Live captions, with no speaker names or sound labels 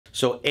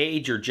So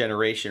age or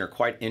generation are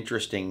quite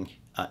interesting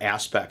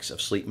aspects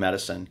of sleep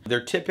medicine.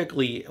 They're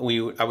typically,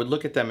 I would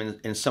look at them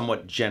in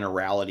somewhat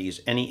generalities.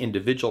 Any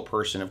individual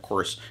person, of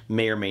course,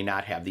 may or may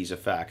not have these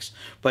effects.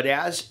 But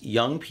as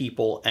young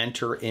people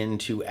enter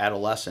into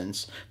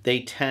adolescence, they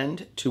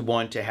tend to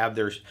want to have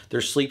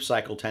their sleep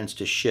cycle tends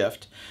to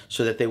shift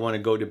so that they want to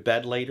go to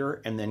bed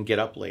later and then get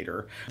up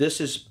later. This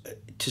is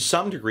to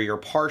some degree or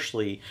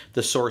partially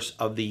the source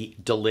of the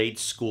delayed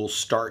school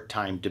start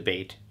time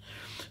debate.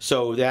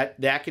 So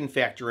that can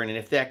factor in, and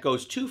if that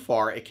goes too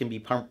far, it can be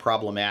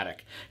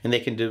problematic, and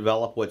they can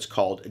develop what's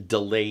called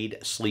delayed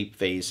sleep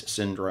phase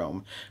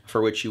syndrome,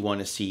 for which you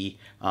want to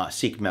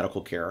seek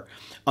medical care.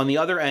 On the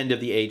other end of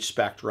the age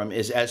spectrum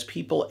is as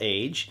people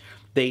age,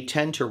 they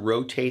tend to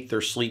rotate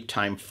their sleep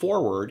time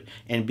forward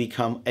and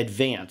become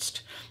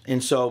advanced.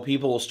 And so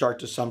people will start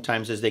to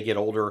sometimes, as they get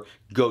older,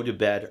 go to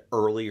bed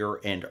earlier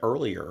and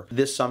earlier.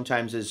 This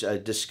sometimes is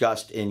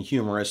discussed in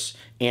humorous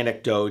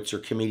anecdotes or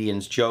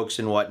comedians' jokes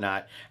and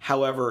whatnot.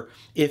 However,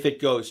 if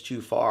it goes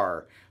too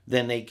far,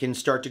 then they can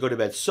start to go to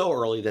bed so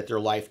early that their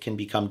life can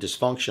become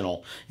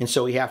dysfunctional. And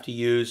so we have to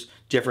use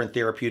different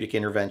therapeutic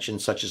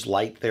interventions such as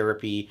light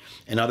therapy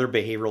and other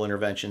behavioral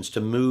interventions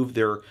to move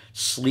their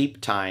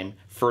sleep time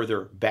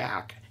further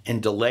back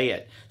and delay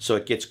it so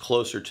it gets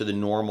closer to the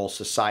normal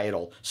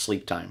societal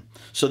sleep time.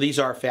 So these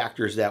are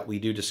factors that we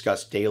do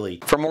discuss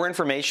daily. For more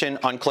information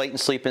on Clayton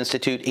Sleep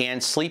Institute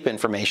and sleep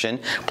information,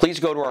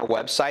 please go to our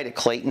website at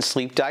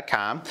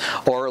claytonsleep.com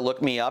or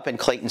look me up and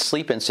Clayton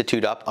Sleep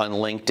Institute up on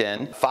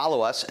LinkedIn.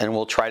 Follow us and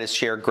we'll try to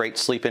share great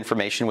sleep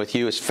information with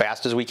you as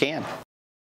fast as we can.